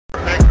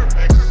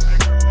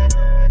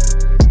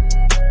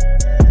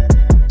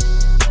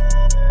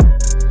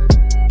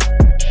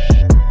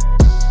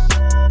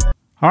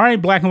All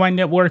right, Black and White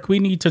Network, we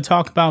need to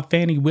talk about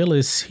Fani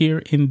Willis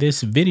here in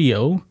this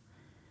video.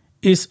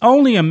 It's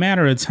only a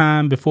matter of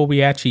time before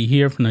we actually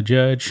hear from the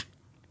judge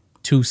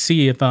to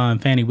see if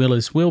Fani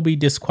Willis will be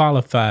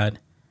disqualified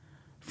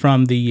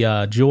from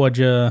the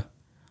Georgia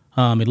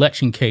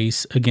election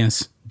case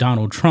against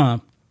Donald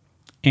Trump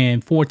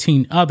and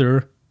 14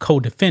 other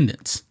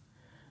co-defendants.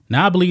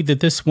 Now, I believe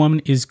that this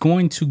woman is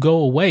going to go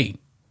away,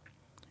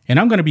 and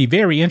I'm going to be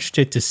very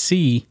interested to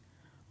see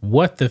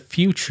what the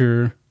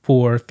future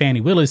for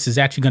Fani Willis is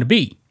actually going to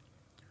be.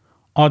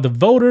 Are the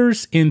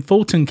voters in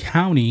Fulton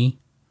County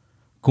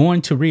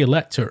going to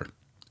reelect her?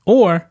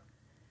 Or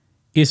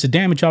is the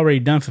damage already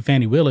done for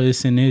Fani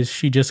Willis and is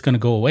she just going to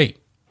go away?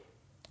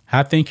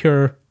 I think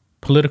her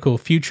political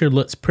future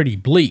looks pretty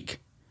bleak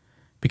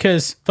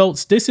because,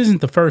 folks, this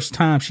isn't the first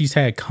time she's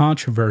had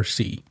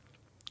controversy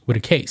with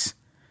a case.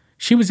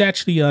 She was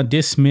actually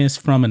dismissed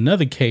from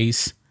another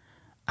case.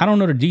 I don't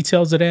know the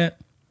details of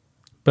that,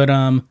 but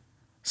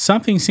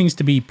something seems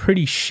to be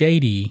pretty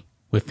shady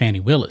with Fani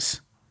Willis.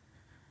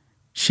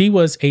 She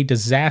was a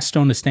disaster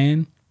on the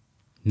stand.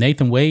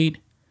 Nathan Wade,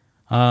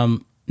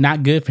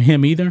 not good for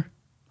him either.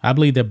 I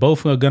believe that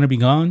both are going to be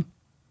gone.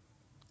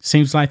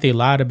 Seems like they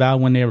lied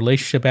about when their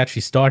relationship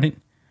actually started.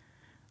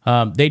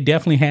 They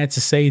definitely had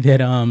to say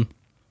that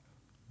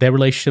their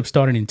relationship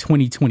started in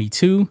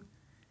 2022,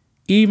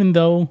 even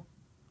though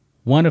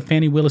one of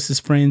Fani Willis's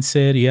friends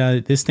said, yeah,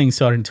 this thing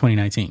started in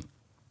 2019.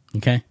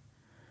 Okay.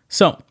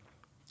 So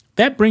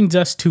that brings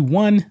us to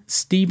one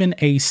Stephen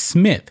A.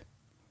 Smith,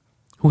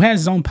 who has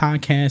his own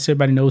podcast.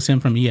 Everybody knows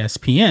him from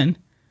ESPN.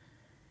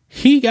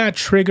 He got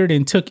triggered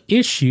and took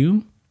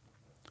issue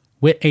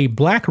with a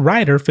black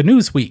writer for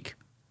Newsweek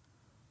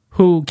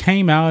who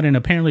came out and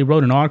apparently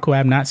wrote an article. I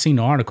have not seen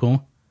the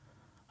article,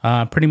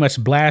 pretty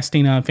much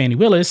blasting on Fani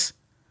Willis,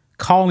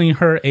 calling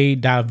her a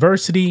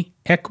diversity,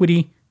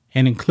 equity,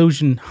 and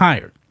inclusion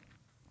hire.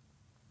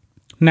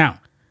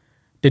 Now,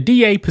 the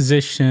DA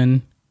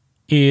position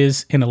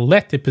is an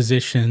elected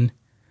position.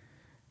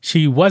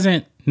 She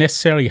wasn't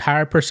necessarily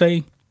hired per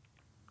se.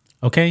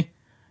 Okay.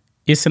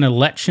 It's an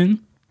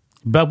election,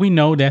 but we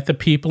know that the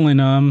people in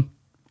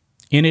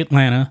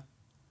Atlanta,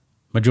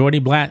 majority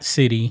black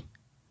city,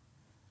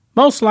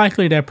 most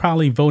likely they're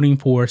probably voting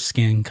for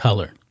skin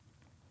color.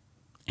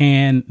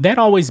 And that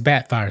always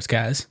backfires,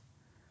 guys.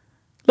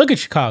 Look at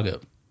Chicago.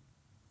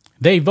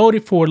 They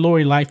voted for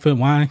Lori Lightfoot.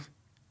 Why?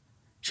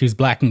 She was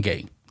black and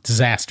gay.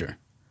 Disaster.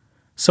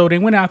 So they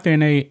went out there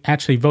and they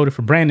actually voted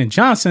for Brandon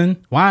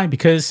Johnson. Why?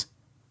 Because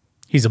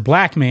he's a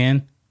black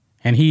man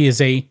and he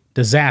is a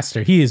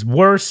disaster. He is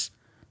worse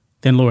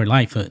than Lori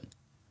Lightfoot.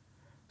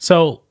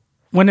 So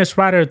when this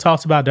writer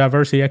talks about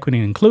diversity, equity,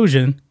 and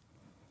inclusion,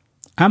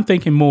 I'm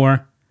thinking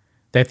more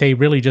that they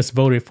really just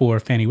voted for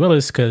Fani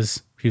Willis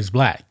because she was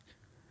black.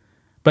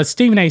 But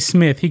Stephen A.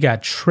 Smith, he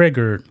got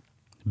triggered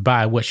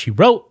by what she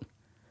wrote.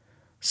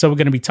 So we're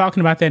going to be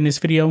talking about that in this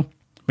video.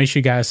 Make sure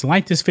you guys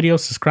like this video,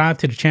 subscribe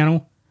to the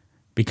channel,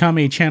 become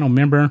a channel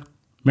member.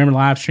 Remember,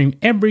 live stream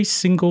every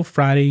single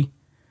Friday,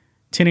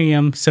 10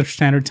 a.m. Central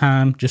Standard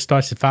Time. Just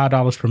starts at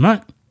 $5 per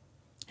month.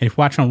 And if you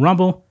watch on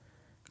Rumble,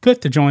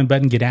 click the join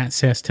button, get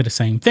access to the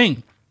same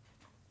thing.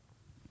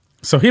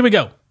 So here we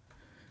go.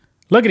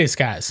 Look at this,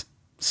 guys.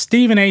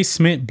 Stephen A.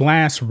 Smith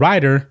blasts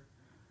writer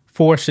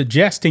for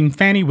suggesting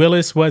Fani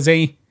Willis was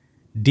a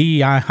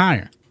DEI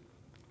hire.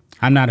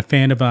 I'm not a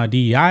fan of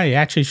DEI. It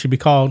actually should be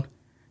called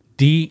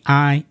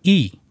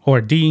DIE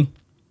or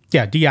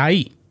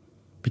DIE,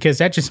 because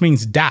that just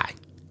means die.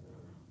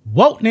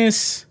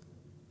 Wokeness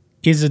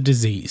is a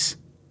disease.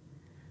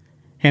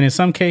 And in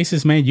some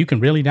cases, man, you can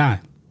really die.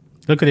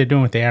 Look what they're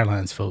doing with the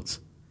airlines, folks.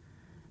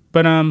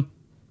 But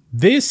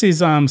this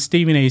is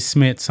Stephen A.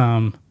 Smith's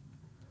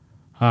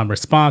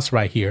response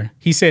right here.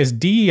 He says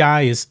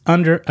DEI is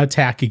under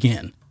attack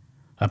again.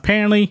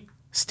 Apparently,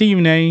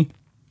 Stephen A.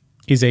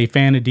 is a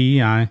fan of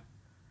DEI.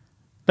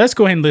 Let's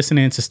go ahead and listen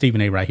in to Stephen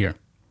A. right here.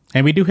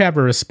 And we do have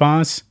a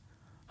response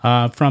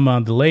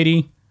from the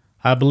lady.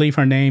 I believe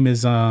her name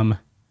is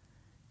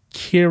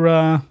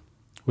Kira.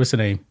 What's her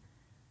name?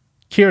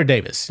 Kira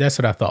Davis. That's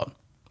what I thought.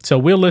 So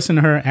we'll listen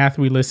to her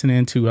after we listen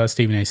into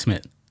Stephen A.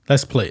 Smith.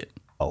 Let's play it.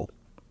 Oh,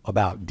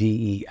 about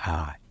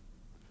DEI.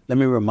 Let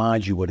me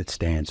remind you what it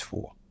stands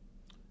for.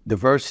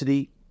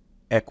 Diversity,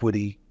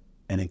 equity,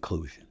 and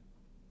inclusion.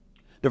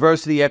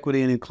 Diversity,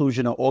 equity, and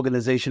inclusion are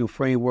organizational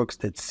frameworks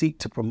that seek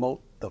to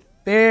promote the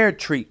fair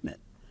treatment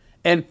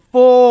and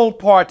full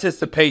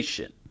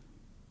participation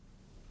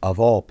of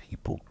all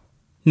people.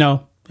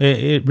 No,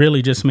 it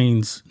really just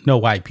means no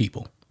white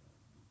people.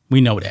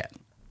 We know that.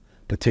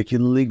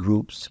 Particularly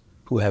groups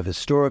who have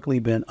historically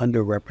been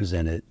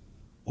underrepresented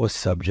or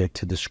subject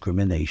to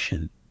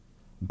discrimination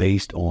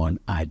based on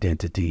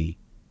identity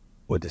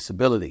or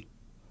disability.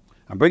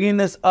 I'm bringing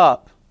this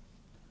up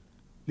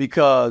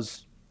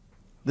because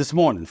this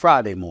morning,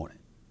 Friday morning,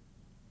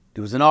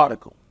 there was an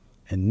article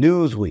in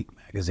Newsweek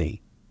magazine.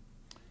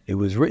 It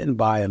was written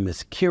by a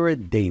Miss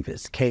Kira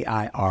Davis,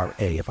 Kira.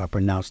 If I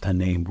pronounced her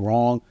name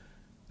wrong,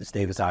 Miss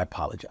Davis, I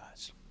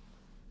apologize.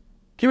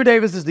 Kira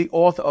Davis is the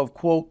author of,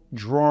 quote,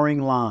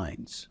 Drawing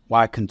Lines,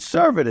 Why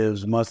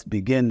Conservatives Must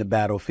Begin to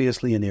Battle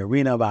Fiercely in the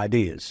Arena of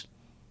Ideas.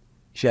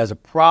 She has a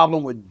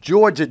problem with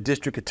Georgia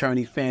District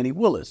Attorney Fani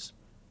Willis,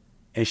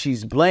 and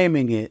she's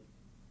blaming it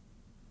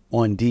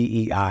on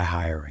DEI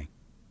hiring.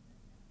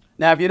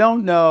 Now, if you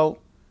don't know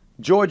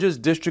Georgia's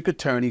District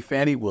Attorney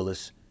Fani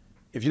Willis,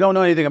 if you don't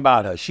know anything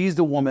about her, she's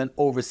the woman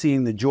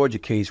overseeing the Georgia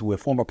case where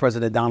former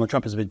President Donald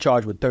Trump has been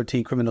charged with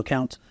 13 criminal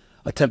counts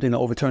attempting to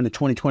overturn the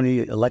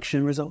 2020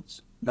 election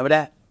results. Remember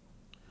that?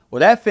 Well,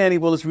 that Fani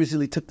Willis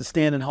recently took the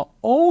stand in her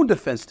own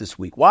defense this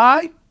week.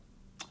 Why?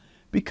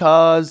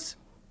 Because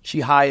she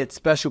hired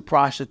Special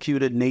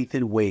Prosecutor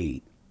Nathan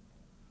Wade,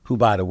 who,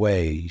 by the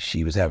way,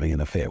 she was having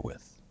an affair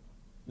with.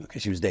 Okay,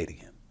 she was dating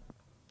him.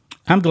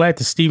 I'm glad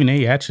that Stephen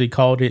A. actually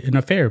called it an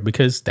affair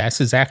because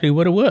that's exactly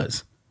what it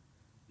was.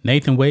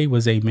 Nathan Wade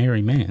was a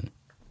married man.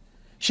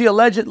 She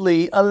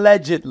allegedly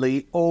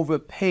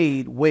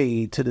overpaid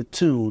Wade to the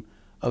tune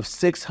of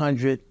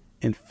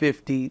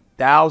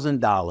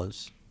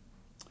 $650,000.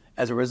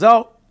 As a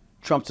result,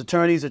 Trump's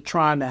attorneys are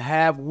trying to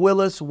have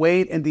Willis,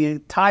 Wade, and the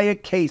entire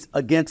case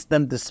against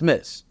them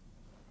dismissed.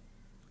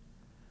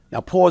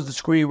 Now pause the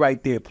screen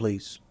right there,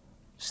 please.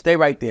 Stay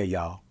right there,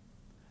 y'all.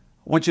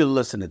 I want you to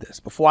listen to this.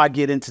 Before I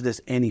get into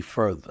this any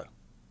further,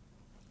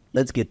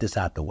 let's get this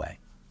out the way.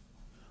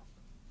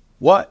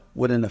 What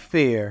would an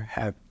affair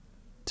have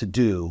to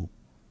do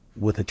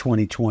with a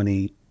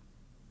 2020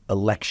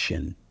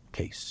 election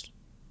case?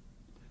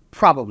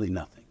 Probably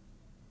nothing.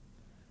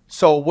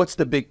 So what's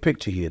the big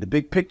picture here? The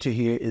big picture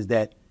here is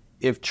that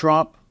if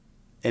Trump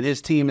and his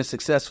team is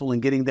successful in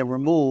getting them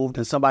removed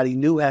and somebody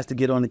new has to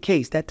get on the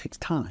case, that takes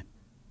time.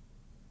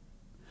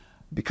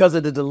 Because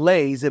of the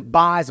delays, it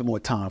buys more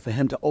time for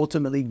him to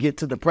ultimately get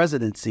to the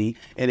presidency.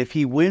 And if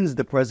he wins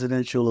the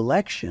presidential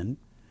election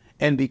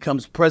and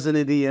becomes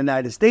president of the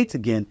United States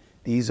again,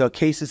 these are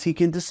cases he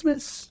can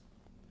dismiss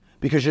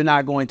because you're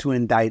not going to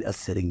indict a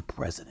sitting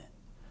president.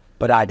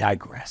 But I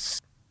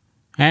digress.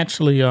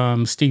 Actually,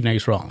 Stephen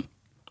A.'s wrong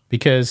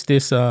because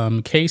this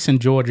case in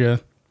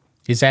Georgia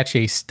is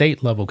actually a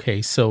state level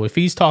case. So if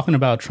he's talking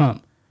about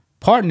Trump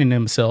pardoning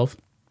himself,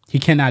 he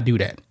cannot do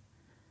that.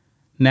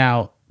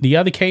 Now, the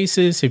other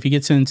cases, if he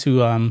gets into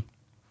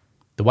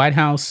the White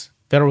House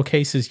federal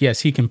cases, yes,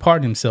 he can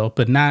pardon himself,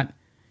 but not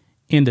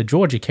in the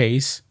Georgia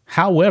case.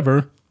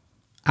 However,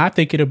 I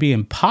think it'll be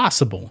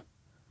impossible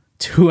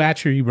to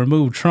actually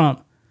remove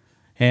Trump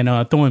and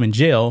throw him in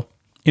jail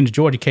in the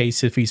Georgia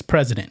case if he's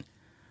president.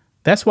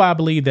 That's why I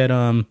believe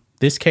that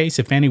this case,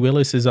 if Fani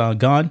Willis is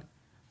gone,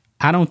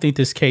 I don't think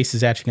this case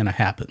is actually going to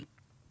happen.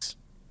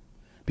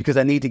 Because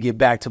I need to get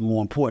back to a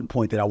more important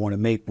point that I want to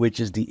make, which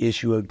is the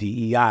issue of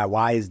DEI.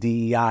 Why is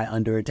DEI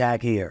under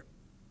attack here?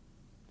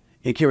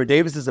 In Kira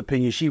Davis's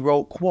opinion, she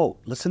wrote, quote,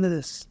 listen to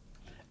this.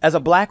 As a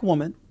black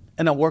woman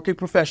and a working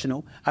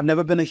professional, I've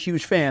never been a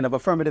huge fan of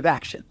affirmative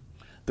action.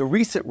 The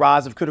recent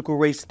rise of critical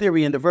race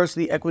theory and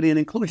diversity, equity, and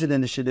inclusion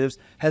initiatives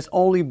has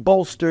only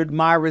bolstered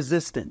my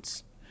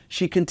resistance.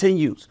 She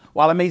continues,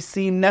 while it may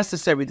seem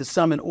necessary to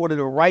some in order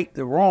to right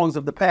the wrongs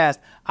of the past,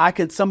 I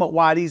can sum up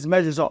why these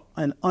measures are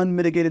an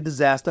unmitigated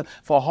disaster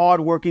for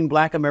hardworking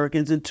black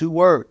Americans in 2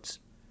 words.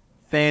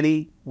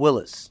 Fani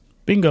Willis.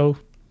 Bingo.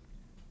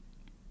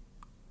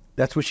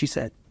 That's what she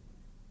said.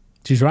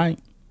 She's right.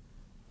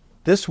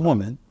 This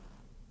woman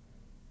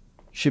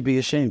should be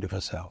ashamed of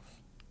herself.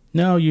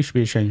 No, you should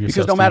be ashamed of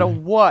yourself. Because no matter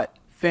what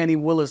Fani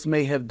Willis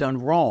may have done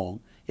wrong,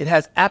 it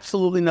has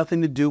absolutely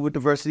nothing to do with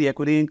diversity,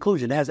 equity, and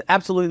inclusion. It has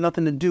absolutely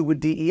nothing to do with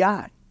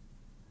DEI.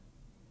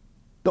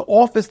 The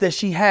office that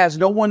she has,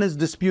 no one is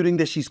disputing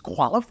that she's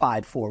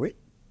qualified for it.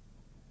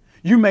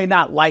 You may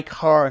not like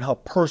her and her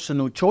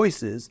personal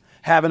choices,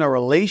 having a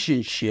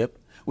relationship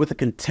with a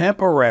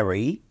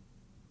contemporary.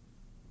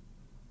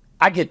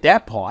 I get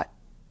that part.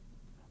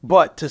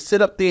 But to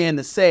sit up there and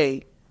to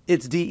say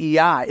it's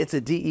DEI, it's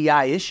a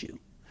DEI issue,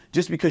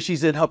 just because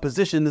she's in her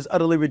position is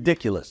utterly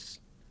ridiculous.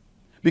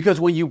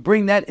 Because when you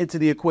bring that into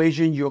the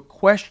equation, you're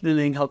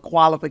questioning her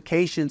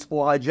qualifications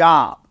for her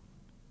job.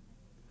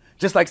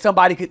 Just like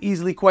somebody could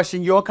easily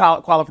question your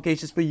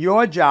qualifications for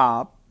your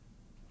job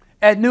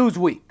at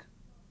Newsweek,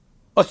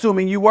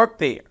 assuming you work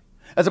there,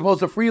 as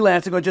opposed to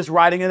freelancing or just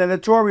writing an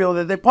editorial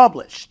that they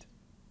published.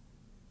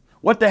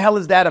 What the hell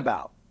is that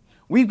about?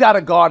 We've got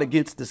to guard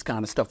against this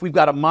kind of stuff. We've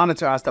got to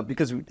monitor our stuff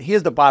because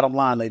here's the bottom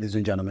line, ladies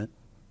and gentlemen.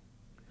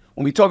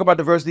 When we talk about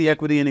diversity,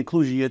 equity, and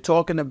inclusion, you're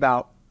talking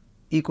about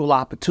equal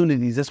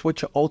opportunities. That's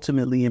what you're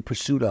ultimately in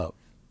pursuit of.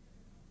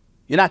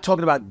 You're not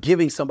talking about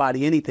giving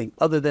somebody anything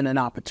other than an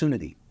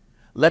opportunity.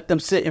 Let them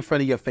sit in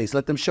front of your face.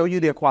 Let them show you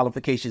their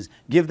qualifications.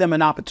 Give them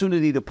an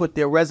opportunity to put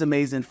their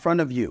resumes in front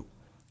of you.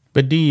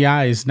 But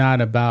DEI is not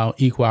about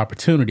equal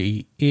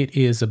opportunity. It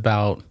is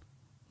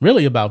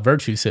really about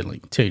virtue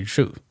signaling, to tell you the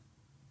truth.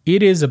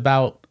 It is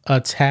about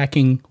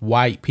attacking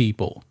white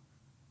people.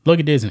 Look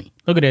at Disney.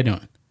 Look what they're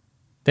doing.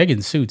 They're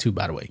getting sued too,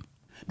 by the way.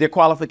 Their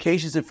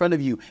qualifications in front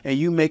of you, and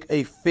you make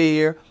a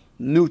fair,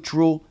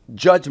 neutral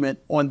judgment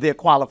on their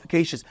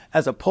qualifications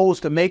as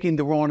opposed to making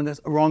the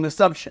wrong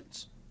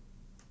assumptions.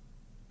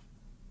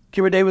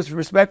 Kira Davis,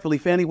 respectfully,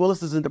 Fani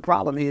Willis isn't the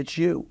problem here. It's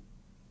you.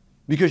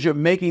 Because you're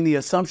making the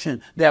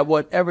assumption that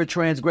whatever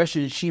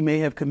transgression she may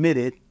have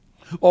committed,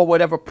 or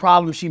whatever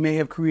problem she may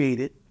have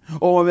created,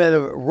 or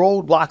whatever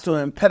roadblocks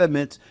or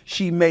impediments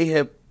she may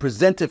have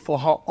presented for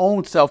her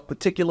own self,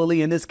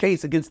 particularly in this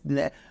case against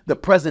the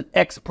present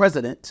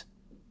ex-president,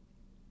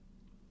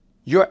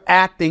 you're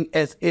acting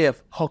as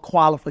if her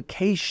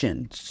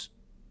qualifications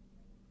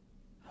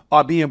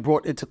are being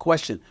brought into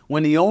question,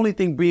 when the only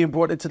thing being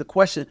brought into the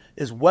question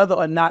is whether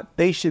or not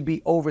they should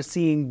be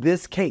overseeing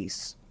this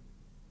case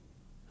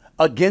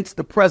against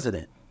the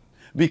president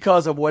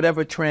because of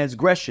whatever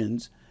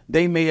transgressions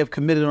they may have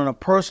committed on a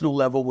personal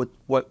level with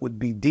what would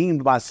be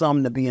deemed by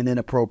some to be an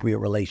inappropriate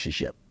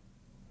relationship.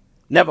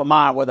 Never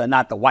mind whether or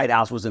not the White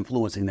House was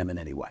influencing them in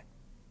any way.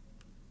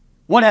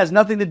 One has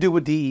nothing to do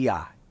with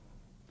DEI.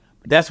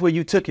 But that's where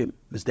you took it,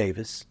 Ms.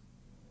 Davis.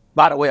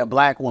 By the way, a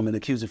black woman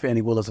accusing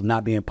Fani Willis of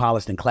not being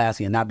polished and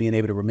classy and not being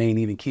able to remain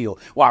even keeled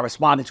while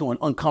responding to an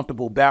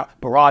uncomfortable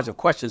barrage of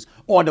questions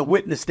on the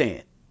witness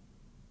stand.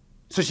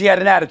 So she had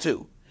an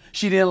attitude.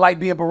 She didn't like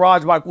being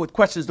barraged with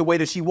questions the way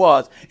that she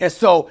was. And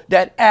so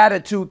that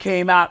attitude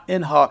came out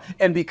in her.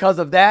 And because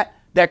of that,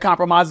 that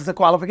compromises her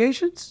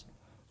qualifications?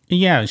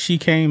 Yeah, she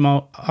came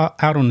out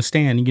on the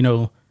stand,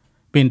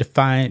 being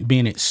defiant,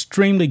 being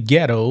extremely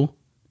ghetto,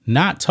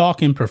 not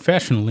talking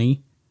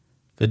professionally.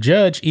 The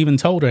judge even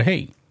told her,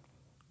 hey,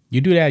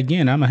 you do that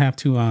again, I'm going to have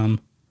to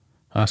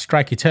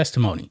strike your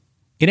testimony.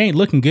 It ain't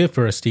looking good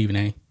for us, Stephen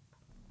A.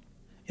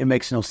 It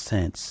makes no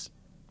sense,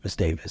 Ms.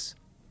 Davis.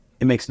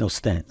 It makes no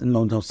sense.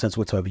 No sense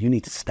whatsoever. You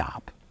need to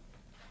stop.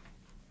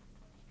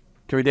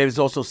 Kira Davis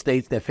also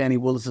states that Fani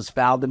Willis's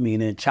foul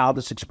demeanor and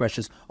childish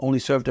expressions only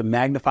serve to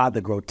magnify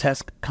the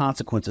grotesque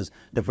consequences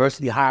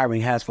diversity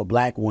hiring has for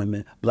black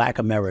women, black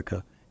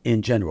America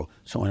in general.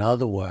 So in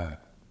other words,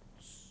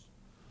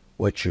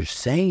 what you're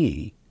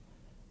saying,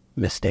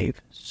 Ms.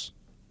 Davis,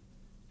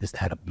 is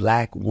that a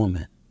black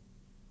woman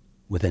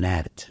with an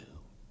attitude,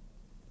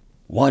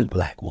 one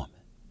black woman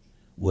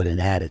with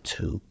an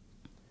attitude,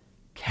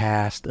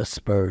 cast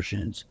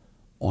aspersions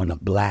on a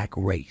black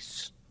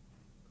race,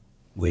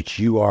 which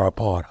you are a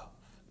part of.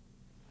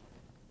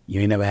 You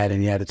ain't never had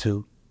any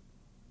attitude?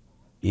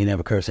 You ain't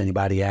never cursed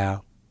anybody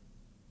out?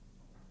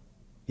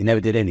 You never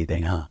did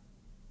anything, huh?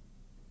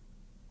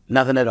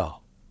 Nothing at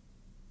all.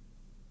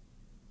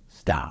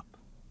 Stop.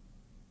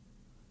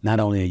 Not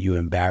only are you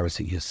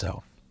embarrassing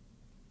yourself,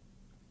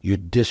 you're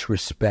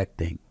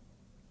disrespecting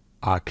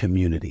our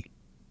community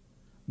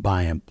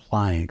by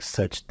implying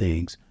such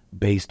things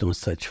based on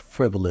such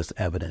frivolous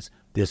evidence.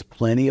 There's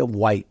plenty of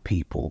white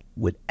people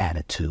with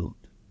attitude,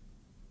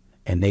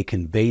 and they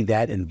convey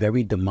that in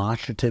very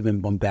demonstrative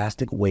and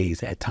bombastic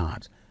ways at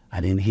times. I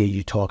didn't hear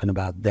you talking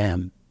about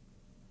them.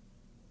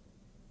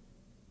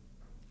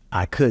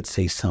 I could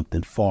say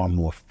something far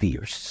more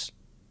fierce,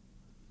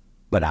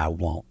 but I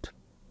won't.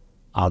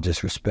 I'll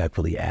just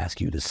respectfully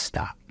ask you to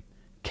stop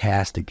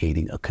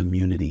castigating a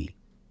community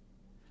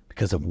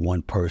because of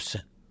one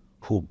person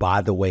who,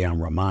 by the way,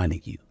 I'm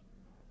reminding you,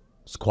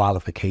 his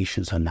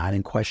qualifications are not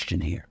in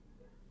question here.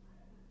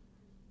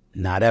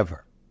 Not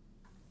ever.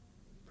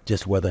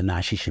 Just whether or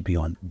not she should be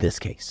on this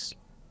case.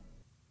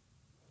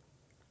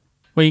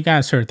 Well, you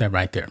guys heard that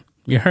right there.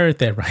 You heard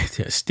that right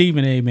there.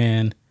 Stephen A.,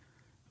 man,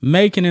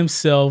 making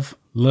himself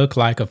look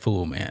like a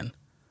fool, man.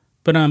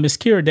 But Miss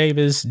Kira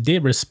Davis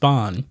did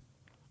respond,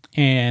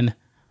 and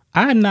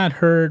I have not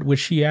heard what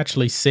she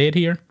actually said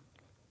here.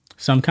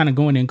 So I'm kind of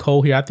going in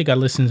cold here. I think I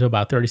listened to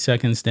about 30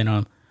 seconds, then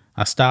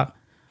I stopped.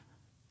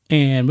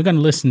 And we're going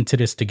to listen to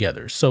this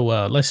together. So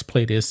let's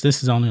play this.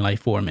 This is only like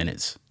 4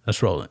 minutes.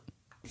 Let's roll it.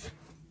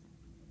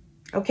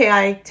 Okay,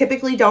 I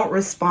typically don't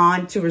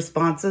respond to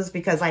responses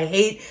because I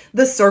hate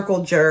the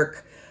circle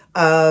jerk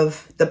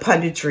of the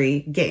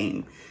punditry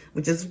game,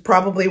 which is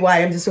probably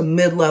why I'm just a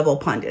mid-level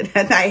pundit.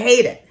 And I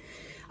hate it.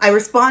 I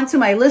respond to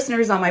my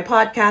listeners on my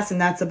podcast, and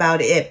that's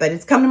about it. But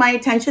it's come to my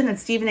attention that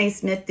Stephen A.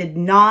 Smith did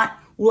not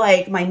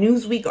like my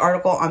Newsweek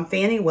article on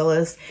Fani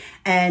Willis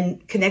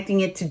and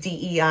connecting it to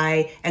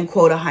DEI and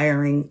quota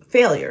hiring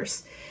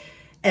failures.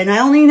 And I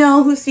only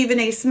know who Stephen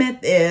A. Smith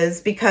is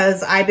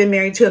because I've been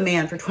married to a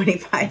man for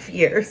 25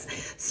 years.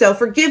 So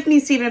forgive me,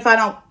 Stephen, if I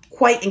don't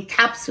quite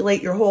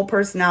encapsulate your whole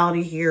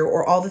personality here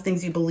or all the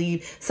things you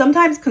believe.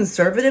 Sometimes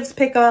conservatives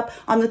pick up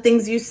on the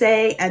things you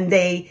say and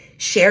they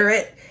share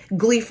it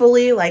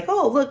gleefully, like,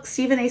 oh, look,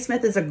 Stephen A.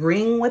 Smith is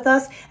agreeing with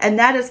us. And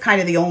that is kind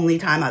of the only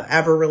time I've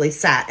ever really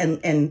sat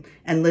and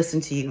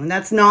listened to you. And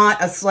that's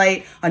not a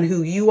slight on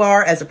who you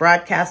are as a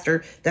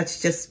broadcaster.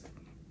 That's just,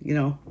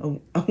 a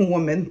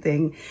woman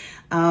thing.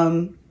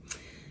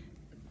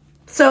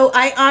 So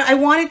I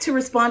wanted to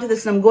respond to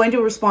this, and I'm going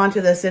to respond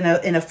to this in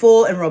a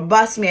full and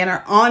robust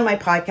manner on my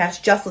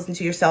podcast. Just Listen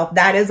to Yourself.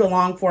 That is a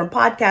long form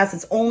podcast.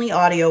 It's only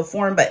audio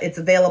form, but it's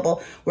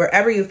available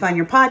wherever you find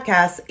your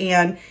podcasts.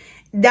 And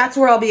that's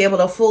where I'll be able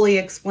to fully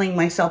explain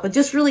myself. But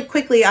just really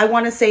quickly, I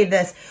want to say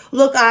this.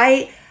 Look,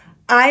 I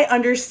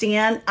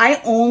understand. I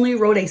only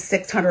wrote a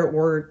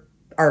 600-word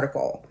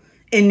article.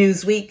 in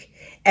Newsweek.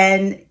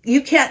 And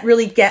you can't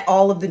really get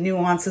all of the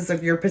nuances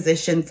of your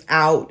positions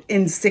out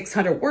in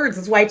 600 words.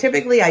 That's why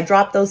typically I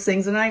drop those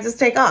things and I just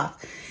take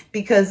off,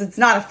 because it's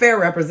not a fair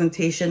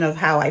representation of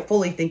how I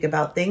fully think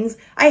about things.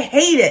 I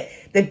hate it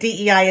that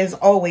DEI is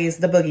always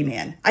the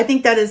boogeyman. I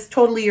think that is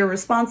totally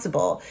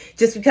irresponsible.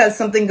 Just because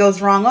something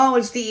goes wrong, oh,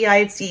 it's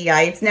DEI, it's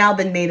DEI. It's now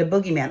been made a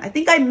boogeyman. I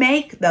think I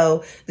make,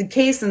 though, the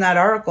case in that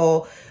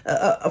article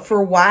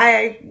for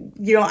why,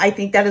 I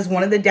think that is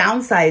one of the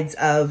downsides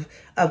of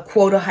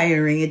quota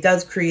hiring. It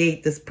does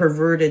create this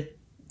perverted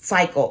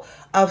cycle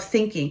of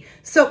thinking.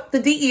 So the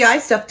DEI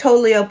stuff,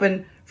 totally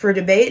open for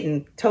debate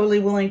and totally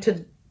willing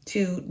to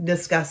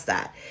discuss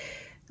that.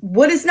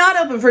 What is not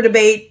open for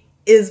debate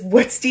is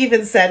what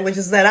Stephen said, which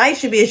is that I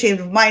should be ashamed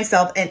of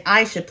myself and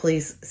I should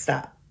please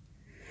stop.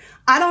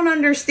 I don't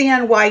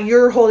understand why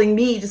you're holding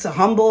me, just a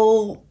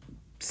humble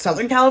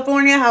Southern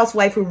California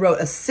housewife who wrote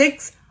a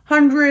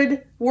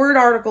 600-word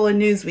article in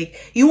Newsweek.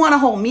 You want to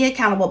hold me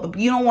accountable, but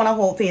you don't want to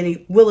hold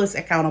Fani Willis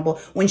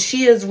accountable when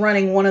she is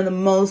running one of the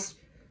most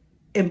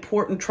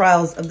important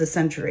trials of the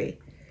century.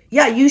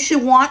 Yeah, you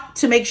should want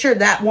to make sure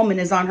that woman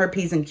is on her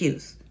P's and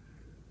Q's.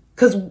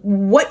 Because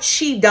what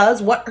she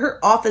does, what her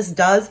office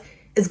does,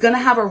 is going to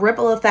have a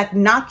ripple effect,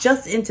 not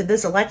just into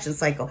this election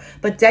cycle,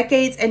 but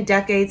decades and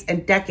decades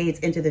and decades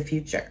into the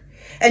future.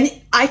 And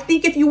I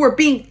think if you were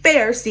being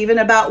fair, Stephen,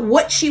 about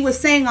what she was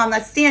saying on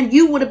that stand,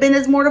 you would have been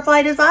as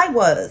mortified as I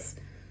was.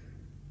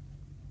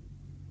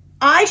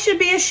 I should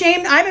be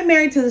ashamed. I've been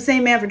married to the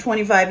same man for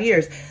 25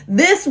 years.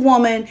 This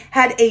woman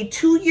had a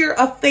 2-year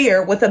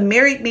affair with a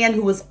married man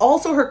who was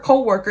also her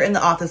co-worker in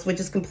the office, which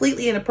is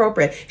completely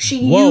inappropriate. She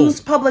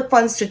used public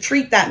funds to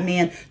treat that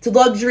man to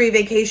luxury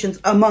vacations,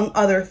 among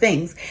other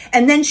things.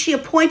 And then she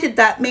appointed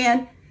that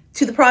man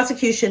to the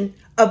prosecution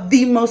of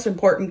the most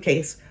important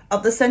case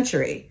of the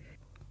century.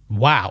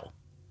 Wow.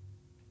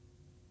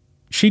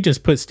 She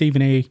just put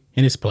Stephen A.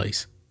 in his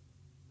place.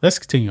 Let's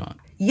continue on.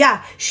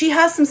 Yeah, she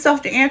has some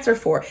stuff to answer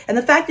for. And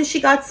the fact that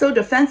she got so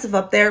defensive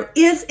up there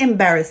is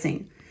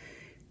embarrassing.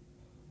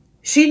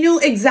 She knew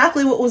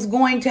exactly what was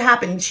going to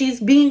happen. She's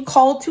being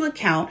called to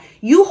account.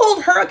 You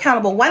hold her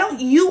accountable. Why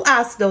don't you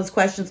ask those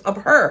questions of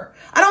her?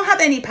 I don't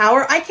have any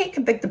power. I can't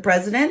convict the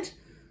president.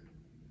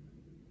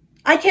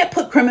 I can't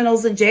put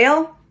criminals in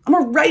jail. I'm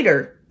a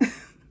writer.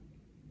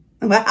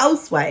 I'm a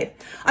housewife.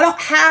 I don't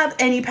have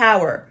any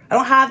power. I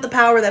don't have the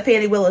power that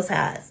Fani Willis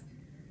has.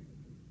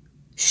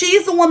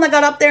 She's the one that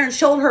got up there and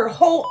showed her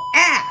whole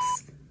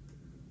ass.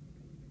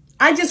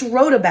 I just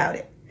wrote about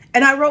it.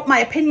 And I wrote my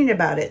opinion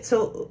about it.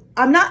 So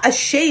I'm not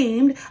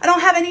ashamed. I don't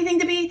have anything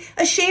to be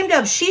ashamed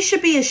of. She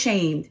should be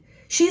ashamed.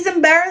 She's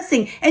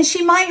embarrassing. And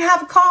she might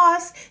have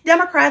cost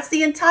Democrats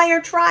the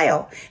entire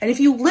trial. And if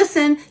you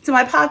listen to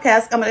my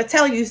podcast, I'm going to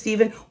tell you,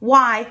 Stephen,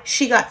 why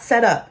she got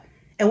set up.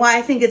 And why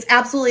I think it's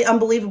absolutely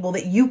unbelievable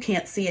that you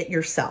can't see it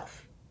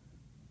yourself.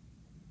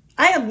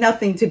 I have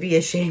nothing to be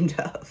ashamed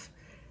of.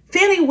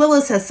 Fani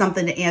Willis has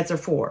something to answer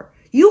for.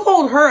 You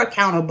hold her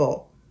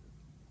accountable.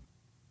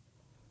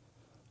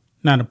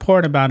 Now, the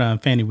part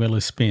about Fani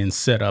Willis being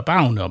set up,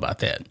 I don't know about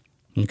that.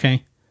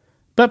 Okay.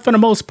 But for the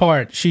most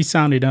part, she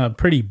sounded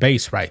pretty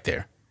base right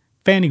there.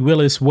 Fani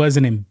Willis was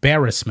an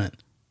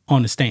embarrassment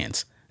on the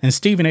stands. And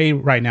Stephen A.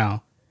 right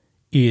now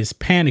is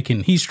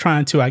panicking. He's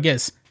trying to, I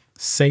guess,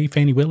 save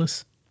Fani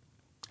Willis.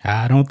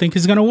 I don't think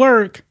it's going to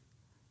work.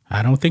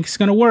 I don't think it's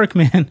going to work,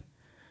 man.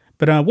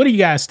 But what do you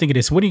guys think of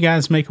this? What do you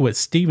guys make of what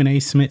Stephen A.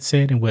 Smith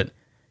said and what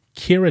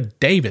Kira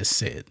Davis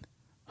said?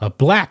 A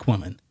black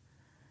woman.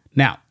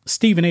 Now,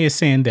 Stephen A. is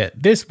saying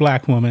that this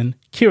black woman,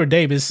 Kira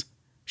Davis,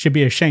 should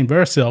be ashamed of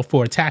herself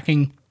for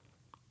attacking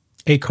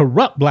a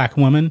corrupt black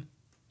woman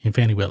in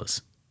Fani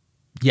Willis.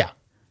 Yeah,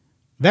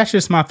 that's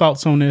just my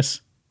thoughts on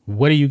this.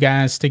 What do you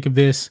guys think of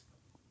this?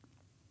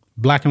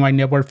 Black and White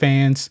Network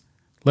fans,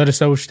 let us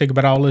know what you think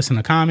about all this in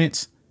the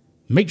comments.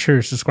 Make sure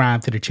to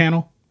subscribe to the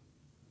channel.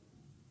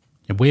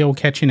 And we'll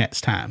catch you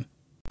next time.